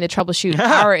I was trying to troubleshoot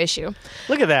our issue.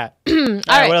 Look at that. All right,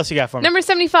 right, what else you got for me? Number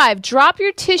 75, drop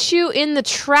your tissue in the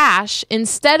trash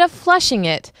instead of flushing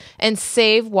it and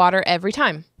save water every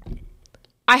time.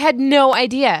 I had no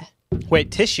idea. Wait,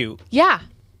 tissue? Yeah.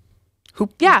 You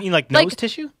mean like nose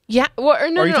tissue? Yeah. Well, Or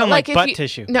are you talking like butt if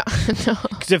tissue? No, no.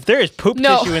 Because if there is poop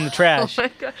tissue in the trash, Oh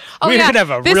my God. we're going to have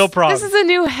a real problem. This is a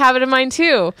new habit of mine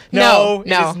too. No,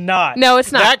 it is not. No,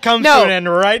 it's not. That comes to an end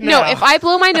right now. No, if I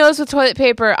blow my nose with toilet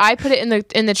paper, I put it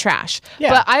in the trash.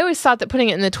 Yeah. But I always thought that putting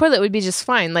it in the toilet would be just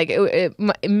fine. Like it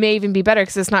may even be better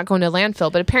because it's not going to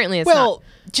landfill. But apparently it's not. Well,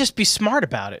 just be smart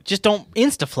about it. Just don't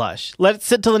insta-flush. Let it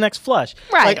sit till the next flush.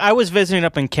 Right. Like I was visiting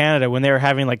up in Canada when they were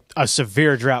having like a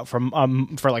severe drought for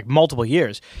like multiple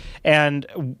years, and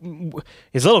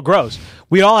it's a little gross.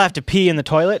 We all have to pee in the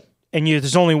toilet, and you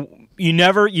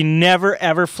never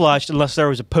ever flushed unless there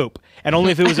was a poop, and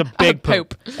only if it was a big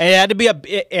poop. And it had to be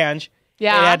Ange.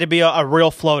 Yeah. It had to be a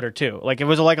real floater too. Like if it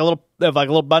was like a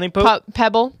little bunny poop,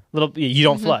 pebble. You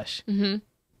don't flush. Mm-hmm.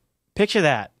 Picture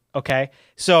that. Okay,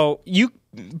 so you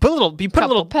put a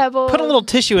little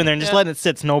tissue in there and just let it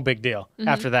sit. It's no big deal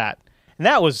after that. And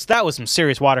that was some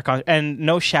serious water and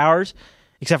no showers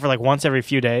except for like once every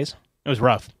few days. It was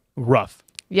rough.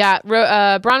 Yeah,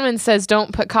 Bronwyn says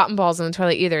don't put cotton balls in the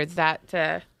toilet either.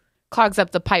 That clogs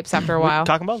up the pipes after a while.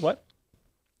 Talking about what?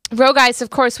 Rogue Ice,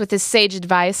 of course, with his sage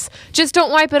advice, just don't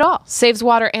wipe at all. Saves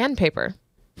water and paper.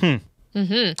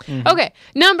 Okay,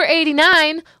 number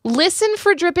 89, listen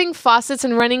for dripping faucets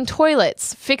and running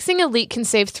toilets. Fixing a leak can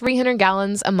save 300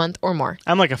 gallons a month or more.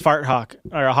 I'm like a fart hawk,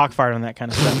 or a hawk fart on that kind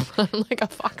of stuff. Like a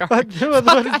Fauxheart.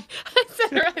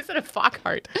 I said a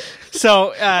Fauxheart.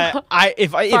 So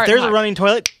if there's a running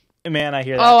toilet, man, I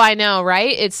hear that. Oh, I know,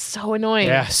 right? It's so annoying.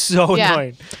 Yeah, so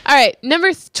annoying. All right,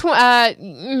 number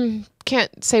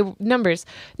can't say numbers.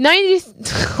 90.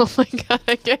 Oh my God,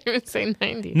 I can't even say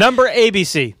 90. Number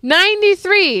ABC.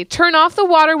 93. Turn off the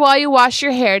water while you wash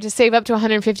your hair to save up to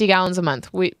 150 gallons a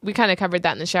month. We kind of covered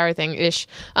that in the shower thing ish.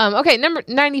 Okay, number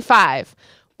 95.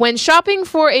 When shopping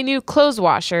for a new clothes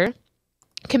washer,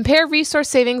 compare resource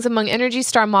savings among Energy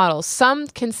Star models. Some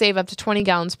can save up to 20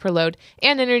 gallons per load,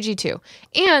 and Energy too.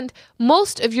 And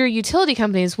most of your utility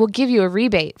companies will give you a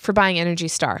rebate for buying Energy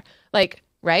Star. Like,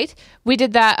 right? We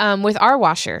did that with our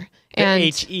washer. And the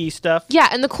HE stuff. Yeah,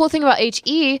 and the cool thing about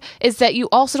HE is that you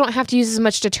also don't have to use as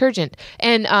much detergent.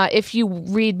 And if you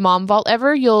read Mom Vault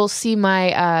ever, you'll see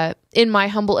my, in my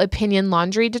humble opinion,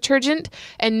 laundry detergent,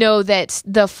 and know that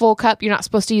the full cup, you're not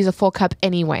supposed to use a full cup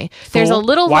anyway. There's a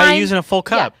little line. Why are you using a full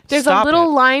cup? Yeah, there's a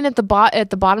little line at the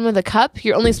bottom of the cup.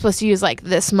 You're only supposed to use like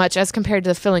this much as compared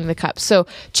to filling the cup. So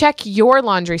check your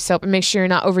laundry soap and make sure you're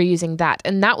not overusing that,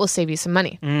 and that will save you some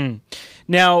money.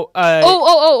 Now,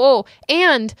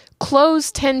 and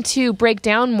clothes tend to break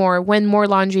down more when more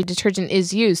laundry detergent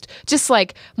is used. Just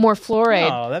like more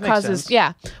fluoride that makes causes. sense.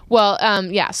 Yeah. Well,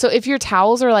 So if your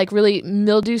towels are like really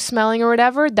mildew smelling or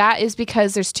whatever, that is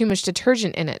because there's too much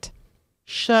detergent in it.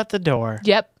 shut the door.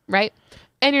 Yep. Right.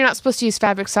 And you're not supposed to use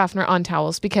fabric softener on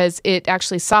towels because it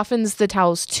actually softens the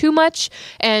towels too much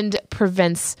and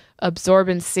prevents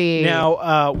absorbency.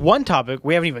 Now, one topic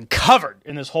we haven't even covered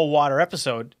in this whole water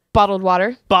episode. Bottled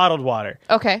water. Bottled water.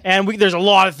 Okay. And there's a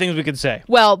lot of things we could say.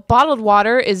 Well, bottled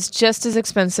water is just as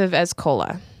expensive as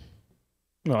cola.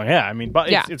 Well, yeah. I mean,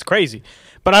 it's crazy.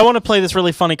 But I want to play this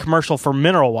really funny commercial for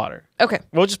mineral water. Okay.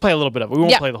 We'll just play a little bit of it. We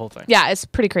won't play the whole thing. Yeah, it's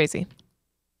pretty crazy.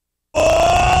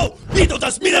 Oh! Vito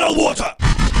does mineral water!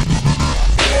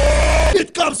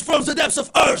 It comes from the depths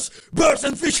of Earth. Birds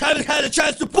and fish haven't had a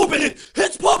chance to poop in it.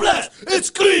 It's popless. It's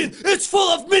clean. It's full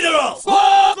of minerals.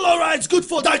 Fluoride's good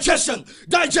for digestion.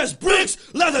 Digest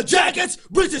bricks, leather jackets,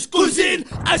 British cuisine,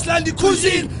 Icelandic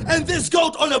cuisine, and this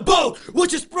goat on a boat,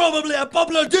 which is probably a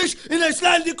popular dish in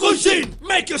Icelandic cuisine.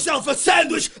 Make yourself a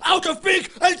sandwich out of pig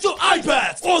and 2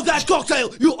 iPads. Or that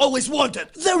cocktail you always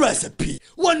wanted. The recipe.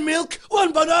 1 milk,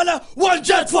 1 banana, 1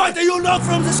 jet fighter you knock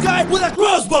from the sky with a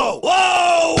crossbow.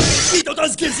 Whoa! Vito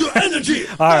does gives you energy.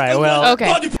 All right, well,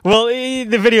 okay. Well,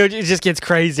 the video just gets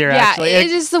crazier. Yeah, actually, it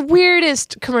is the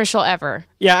weirdest commercial ever.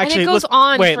 Yeah, actually, and it goes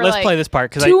on. Wait, for let's like play this part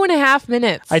because 2.5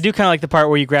 minutes. I do kind of like the part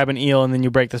where you grab an eel and then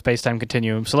you break the space-time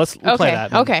continuum. So let's play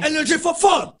that. Okay. Energy for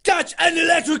fun. Catch an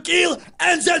electric eel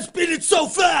and then spin it so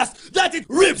fast that it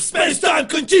rips space-time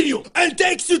continuum and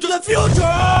takes you to the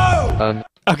future.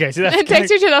 Okay, so it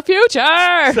takes you to the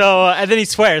future. So and then he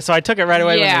swears. So I took it right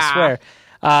away when he swear.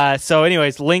 So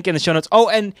anyways, link in the show notes. Oh,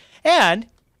 and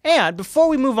And before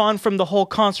we move on from the whole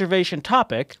conservation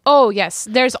topic... Oh, yes.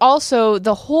 There's also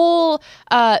the whole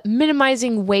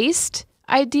minimizing waste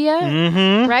idea,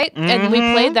 right? And we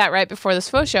played that right before this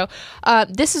FauxShow.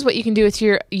 This is what you can do with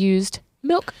your used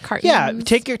milk cartons. Yeah,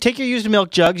 take your used milk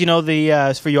jugs, you know,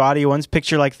 the for your audio ones,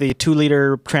 picture like the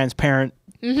 2-liter transparent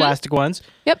plastic ones.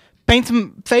 Yep. Paint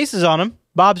some faces on them.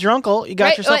 Bob's your uncle. You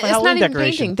got yourself a Halloween decoration. It's not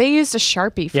even painting. They used a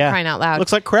Sharpie for crying out loud.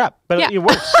 Looks like crap, but it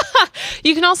works.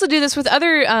 You can also do this with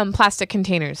other plastic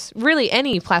containers. Really,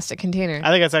 any plastic container.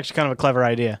 I think that's actually kind of a clever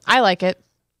idea. I like it.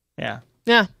 Yeah.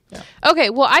 Yeah. Okay,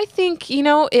 well, I think,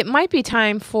 it might be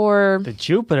time for... The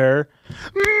Jupiter.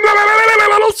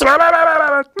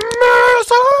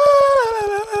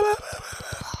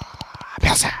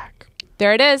 Mail sack.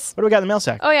 There it is. What do we got in the mail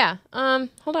sack? Oh, yeah.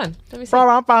 Hold on. Let me see.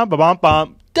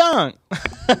 Done.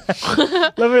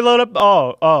 Let me load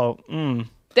up.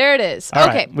 There it is. All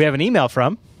okay. Right. We have an email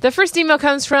from... The first email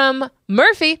comes from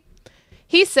Murphy.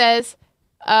 He says...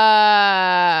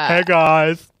 Hey,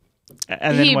 guys.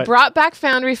 And he brought back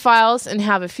Foundry files and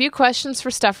have a few questions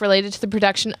for stuff related to the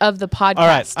production of the podcast. All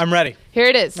right, I'm ready. Here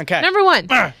it is. Okay. Number 1,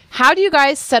 how do you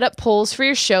guys set up polls for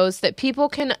your shows that people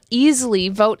can easily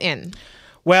vote in?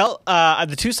 Well,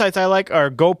 the two sites I like are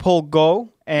Go Poll Go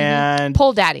and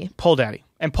Poll Daddy. Poll Daddy.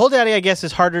 And Poll Daddy, I guess,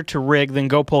 is harder to rig than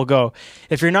Go Poll Go.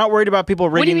 If you're not worried about people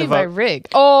rigging the vote... What do you mean by rig?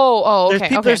 Oh,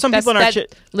 okay. There's some people in our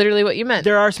chat... Literally what you meant.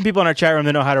 There are some people in our chat room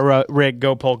that know how to rig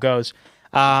Go Poll Goes.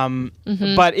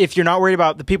 But if you're not worried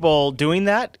about the people doing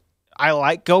that, I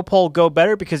like Go Poll Go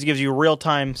better because it gives you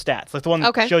real-time stats. Like the one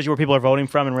that shows you where people are voting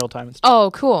from in real time. And stuff.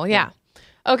 Oh, cool. Yeah.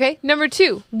 Okay. Number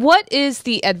 2, what is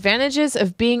the advantages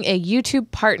of being a YouTube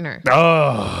partner?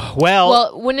 Oh,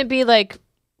 well, wouldn't it be like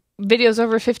videos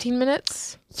over 15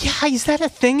 minutes? Yeah, is that a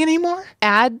thing anymore?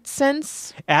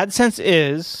 AdSense? AdSense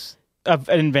is an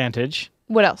advantage.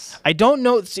 What else? I don't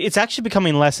know. It's actually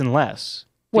becoming less and less.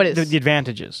 What is? The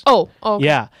advantages. Oh, okay.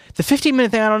 Yeah. The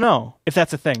 15-minute thing, I don't know if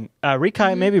that's a thing. Maybe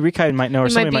Rikai might know, or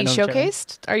somebody might know. You might be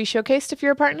showcased? Are you showcased if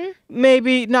you're a partner?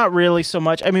 Maybe, not really so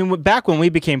much. I mean, back when we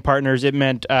became partners, it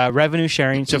meant revenue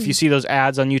sharing. So if you see those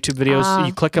ads on YouTube videos,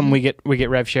 you click them, we get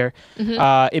rev share.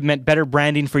 It meant better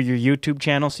branding for your YouTube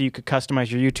channel, so you could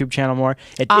customize your YouTube channel more.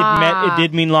 It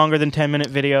did mean longer than 10-minute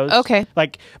videos. Okay.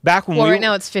 Like back when right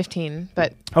now it's 15,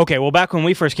 but okay. Well, back when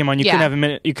we first came on, you couldn't have a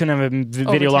minute. You couldn't have a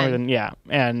video longer than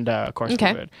and of course we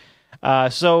would.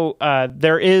 So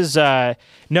there is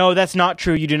no, that's not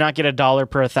true. You do not get $1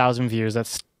 per 1,000 views.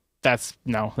 That's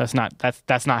not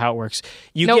how it works.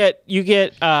 You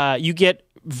get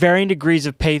varying degrees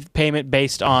of payment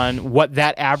based on what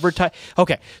that advertise.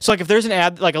 Okay, so like if there's an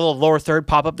ad, like a little lower third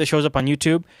pop up that shows up on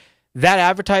YouTube, that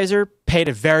advertiser paid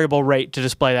a variable rate to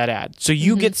display that ad. So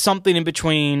you get something in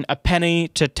between a penny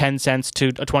to 10 cents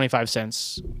to 25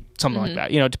 cents, something like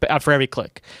that. For every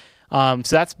click. So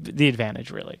that's the advantage,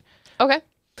 really. Okay.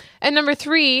 And number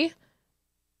 3,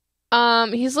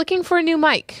 he's looking for a new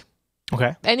mic.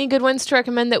 Okay. Any good ones to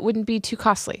recommend that wouldn't be too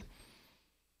costly?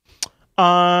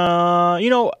 I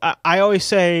always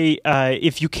say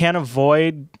if you can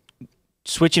avoid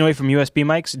switching away from USB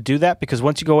mics, do that, because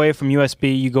once you go away from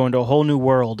USB, you go into a whole new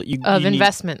world of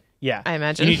investment. Yeah, I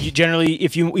imagine. You generally,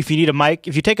 if you need a mic,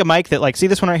 if you take a mic that, like, see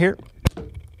this one right here.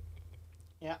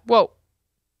 Yeah. Whoa.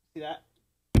 See that?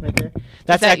 Right there.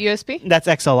 Is that USB? That's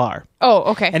XLR.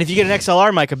 Oh, okay. And if you get an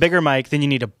XLR mic, a bigger mic, then you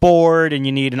need a board and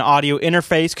you need an audio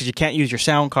interface because you can't use your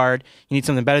sound card. You need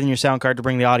something better than your sound card to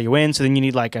bring the audio in. So then you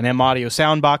need like an M Audio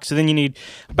sound box. So then you need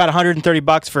about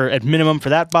 $130 for at minimum for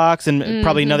that box, and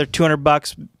probably another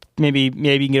 $200. Maybe you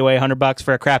can get away $100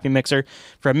 for a crappy mixer,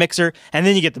 and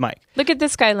then you get the mic. Look at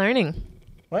this guy learning.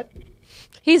 What?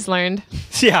 He's learned.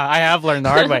 Yeah, I have learned the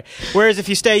hard way. Whereas if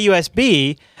you stay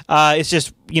USB, it's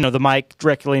just the mic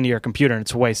directly into your computer, and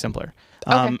it's way simpler.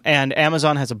 Okay. And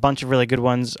Amazon has a bunch of really good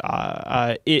ones.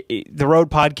 The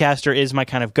Rode Podcaster is my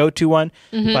kind of go-to one,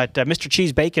 but Mr.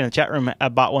 Cheese Bacon in the chat room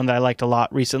bought one that I liked a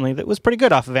lot recently that was pretty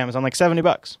good off of Amazon, like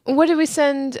 $70. What did we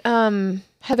send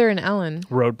Heather and Alan?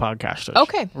 Rode Podcasters.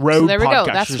 Okay, Rode so there we Podcasters.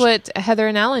 go. That's what Heather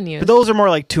and Alan use. But those are more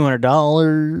like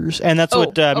 $200, and that's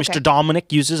what Mr.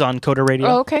 Dominic uses on Coda Radio.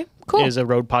 Oh, okay, cool. Is a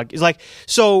Rode Podcast. It's like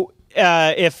so.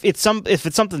 If it's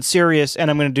something serious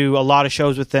and I'm going to do a lot of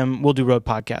shows with them, we'll do Rode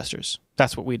Podcasters.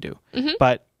 That's what we do.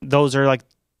 But those are like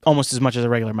almost as much as a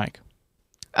regular mic.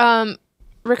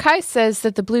 Rakai says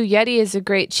that the Blue Yeti is a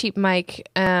great cheap mic.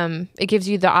 It gives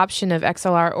you the option of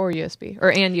XLR or USB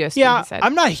and USB. Yeah, he said.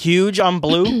 I'm not huge on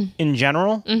Blue in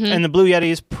general, and the Blue Yeti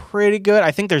is pretty good.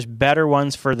 I think there's better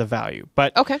ones for the value.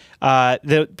 But okay.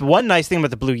 The one nice thing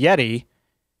about the Blue Yeti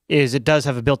is it does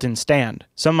have a built-in stand.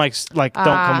 Some mics don't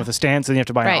come with a stand, so then you have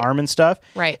to buy an arm and stuff.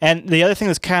 Right. And the other thing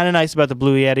that's kind of nice about the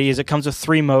Blue Yeti is it comes with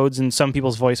 3 modes, and some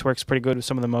people's voice works pretty good with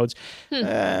some of the modes.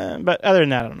 But other than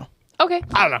that, I don't know. Okay.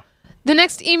 I don't know. The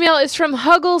next email is from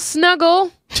Huggle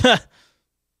Snuggle.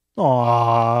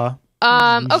 Aww.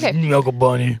 Okay. Snuggle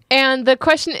bunny. And the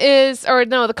question is,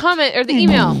 the comment or the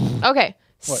email. Okay.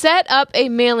 What? Set up a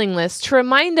mailing list to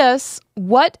remind us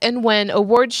what and when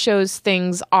award shows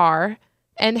things are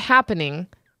and happening.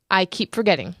 I keep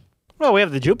forgetting. Well, we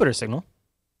have the Jupiter signal.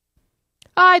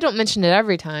 I don't mention it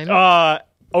every time.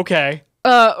 Okay.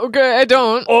 Okay, I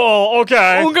don't. Oh,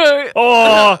 okay. Okay.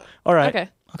 Oh, all right.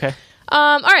 Okay.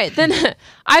 All right, then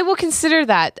I will consider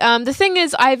that. The thing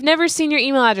is, I've never seen your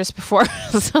email address before,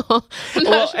 so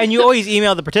and you always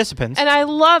email the participants. And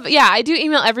I do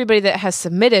email everybody that has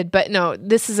submitted, but no,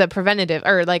 this is a preventative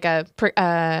or like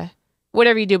a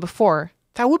whatever you do before.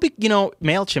 That would be,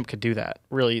 MailChimp could do that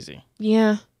real easy.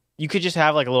 Yeah, you could just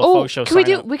have like a little FauxShow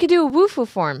sign up. We could do a Woofoo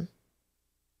form.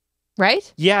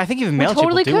 Right? Yeah, I think even MailChimp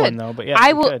totally will do one though. But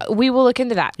yeah, we will look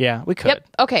into that. Yeah, we could. Yep.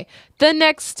 Okay. The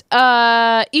next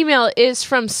email is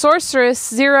from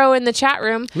Sorceress0 in the chat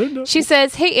room. Linda. She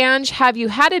says, "Hey Ange, have you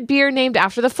had a beer named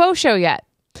after the FauxShow yet?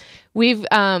 We've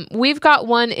got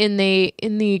one in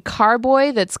the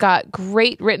Carboy that's got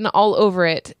great written all over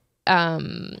it.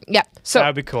 Yeah. So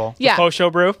that'd be cool. Yeah. The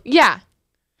FauxShow brew. Yeah.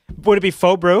 Would it be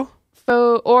faux brew?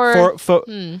 Faux but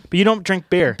you don't drink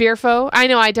beer. Beer faux? I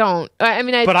know I don't.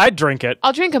 But I'd drink it.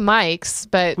 I'll drink a Mike's,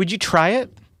 but would you try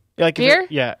it? Like beer?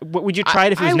 Yeah. Would you try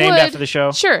it if it was named after the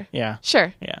show? Sure. Yeah.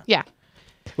 Sure. Yeah.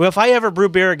 Well, if I ever brew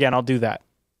beer again, I'll do that.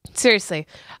 Seriously.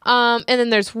 And then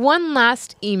there's one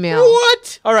last email.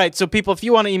 What? All right. So people, if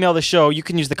you want to email the show, you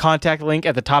can use the contact link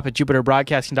at the top at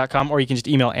jupiterbroadcasting.com, or you can just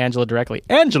email Angela directly.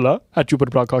 Angela at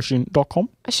jupiterbroadcasting.com.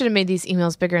 I should have made these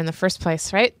emails bigger in the first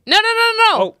place, right? No.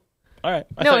 Oh. All right.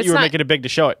 I thought you were making it big to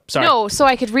show it. Sorry. No, so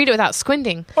I could read it without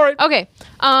squinting. All right. Okay.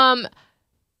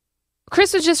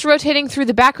 Chris was just rotating through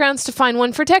the backgrounds to find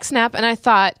one for TechSnap, and I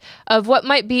thought of what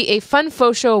might be a fun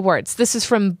FauxShow awards. This is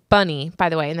from Bunny, by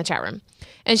the way, in the chat room.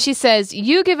 And she says,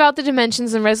 you give out the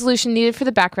dimensions and resolution needed for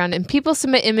the background, and people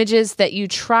submit images that you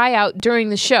try out during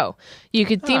the show. You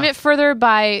could theme it further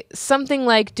by something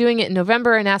like doing it in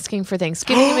November and asking for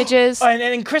Thanksgiving images.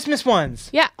 And Christmas ones.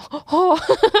 Yeah.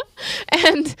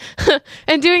 and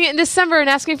doing it in December and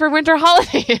asking for winter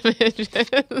holiday images.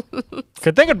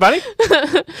 Good thinking, buddy.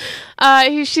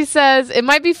 She says, it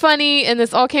might be funny, and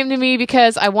this all came to me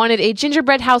because I wanted a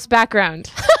gingerbread house background.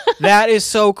 That is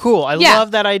so cool. I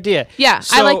love that idea. Yeah,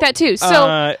 so, I like that too.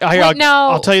 So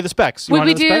I'll tell you the specs. Well,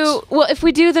 if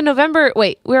we do the November,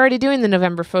 we're already doing the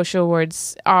November FauxShow Awards.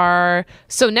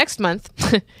 So next month,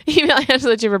 email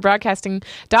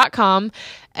angela@jupiterbroadcasting.com.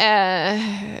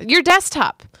 Your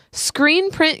desktop.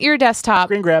 Screen print your desktop.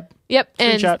 Screen grab. Yep.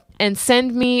 Screenshot. And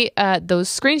send me those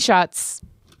screenshots.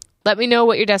 Let me know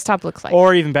what your desktop looks like.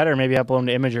 Or even better, maybe upload them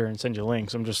to Imager and send you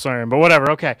links. I'm just saying, but whatever.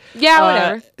 Okay. Yeah,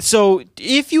 whatever. So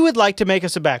if you would like to make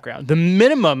us a background, the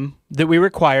minimum that we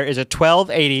require is a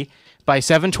 1280 by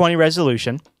 720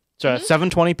 resolution. So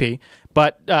 720p.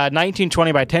 But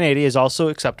 1920 by 1080 is also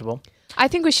acceptable. I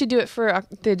think we should do it for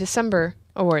the December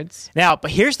awards. Now,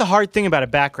 but here's the hard thing about a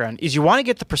background is you want to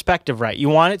get the perspective right. You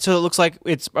want it so it looks like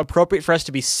it's appropriate for us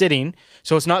to be sitting,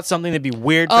 so it's not something that'd be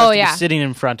weird for us to be sitting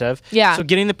in front of. Yeah. So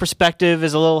getting the perspective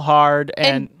is a little hard.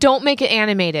 And don't make it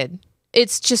animated.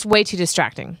 It's just way too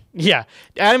distracting. Yeah.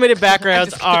 Animated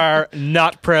backgrounds are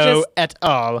not pro at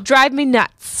all. Drive me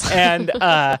nuts. And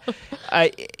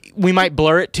we might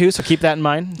blur it too, so keep that in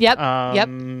mind. Yep.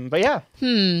 But yeah.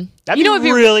 That'd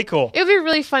be really cool. It would be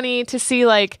really funny to see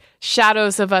like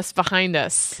shadows of us behind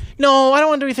us. No, I don't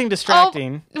want to do anything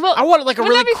distracting. Well, I want like a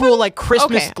really cool like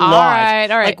Christmas lodge.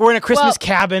 All right. Like we're in a Christmas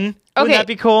cabin. Wouldn't that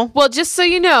be cool? Well, just so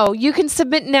you know, you can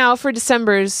submit now for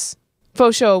December's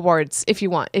FauxShow Awards if you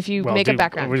want. If you make a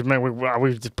background, we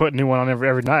just put a new one on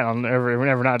every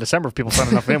night of December. If people sign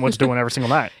enough in, we'll just do one every single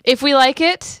night. If we like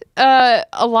it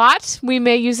a lot, we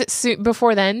may use it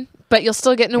before then. But you'll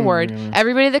still get an award.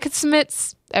 Everybody that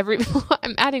submits,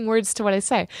 I'm adding words to what I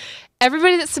say.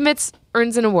 Everybody that submits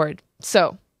earns an award.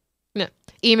 So,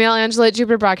 email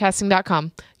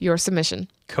Angela@jupiterbroadcasting.com your submission.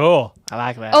 Cool, I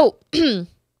like that. Oh,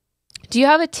 do you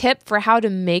have a tip for how to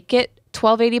make it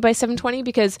 1280 by 720?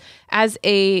 Because as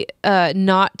a I'm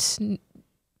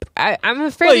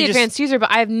a fairly advanced user,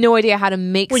 but I have no idea how to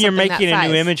make when something you're making that a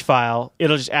new size. image file,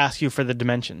 it'll just ask you for the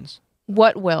dimensions.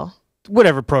 What will?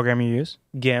 Whatever program you use,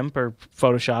 GIMP or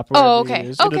Photoshop. Or whatever you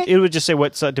use. It would just say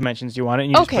what dimensions you want it.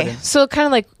 And you just put in. So kind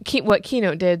of like what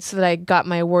Keynote did, so that I got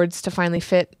my awards to finally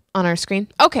fit on our screen?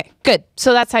 Okay, good.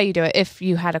 So that's how you do it if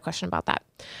you had a question about that.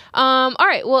 All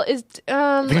right. Well,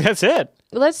 I think that's it.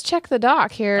 let's check the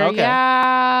doc here. Okay.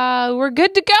 Yeah, we're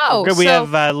good to go. Good. We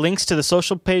have links to the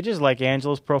social pages like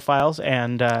Angela's profiles,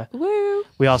 and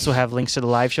we also have links to the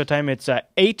live show time. It's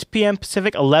 8 p.m.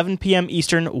 Pacific, 11 p.m.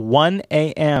 Eastern, 1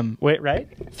 a.m. Wait, right?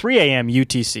 3 a.m.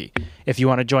 UTC. If you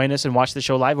want to join us and watch the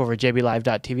show live over at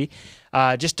jblive.tv.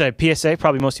 Just a PSA,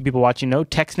 probably most of the people watching know,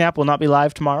 TechSnap will not be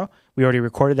live tomorrow. We already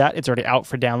recorded that. It's already out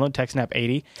for download, TechSnap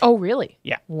 80. Oh, really?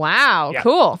 Yeah. Wow,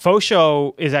 cool.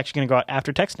 FauxShow is actually going to go out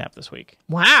after TechSnap this week.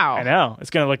 Wow. I know. It's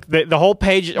going to look, the whole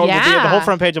page, the whole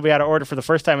front page will be out of order for the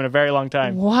first time in a very long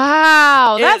time.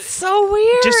 Wow, that's so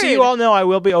weird. Just so you all know, I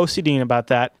will be OCDing about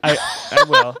that. I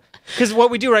will. Because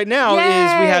what we do right now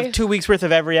is we have 2 weeks worth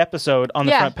of every episode on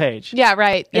the front page. Yeah,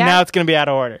 right. And now it's going to be out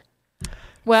of order.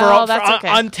 Well, that's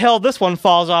okay. Until this one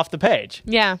falls off the page.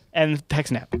 Yeah. And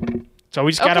TechSnap. So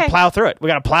we just got to plow through it. We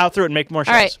got to plow through it and make more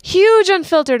shows. All right. Huge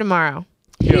Unfiltered tomorrow.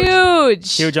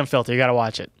 Huge Unfiltered. You got to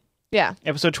watch it. Yeah.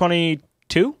 Episode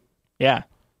 22? Yeah.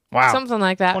 Wow. Something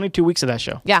like that. 22 weeks of that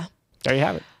show. Yeah. There you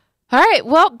have it. All right.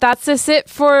 Well, that's just it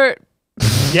for...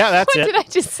 Yeah, that's what it. What did I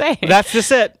just say? That's just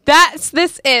it. That's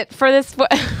this it for this...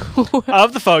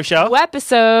 of the Faux Show.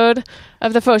 Episode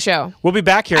of the Faux Show. We'll be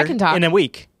back here I can talk. in a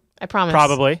week. I promise.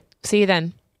 Probably. See you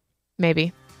then.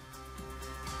 Maybe.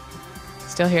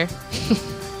 Still here.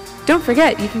 Don't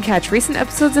forget, you can catch recent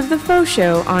episodes of The Faux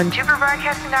Show on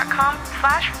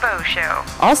jupiterbroadcasting.com/Faux Show.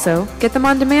 Also, get them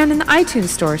on demand in the iTunes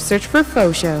store. Search for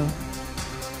Faux Show.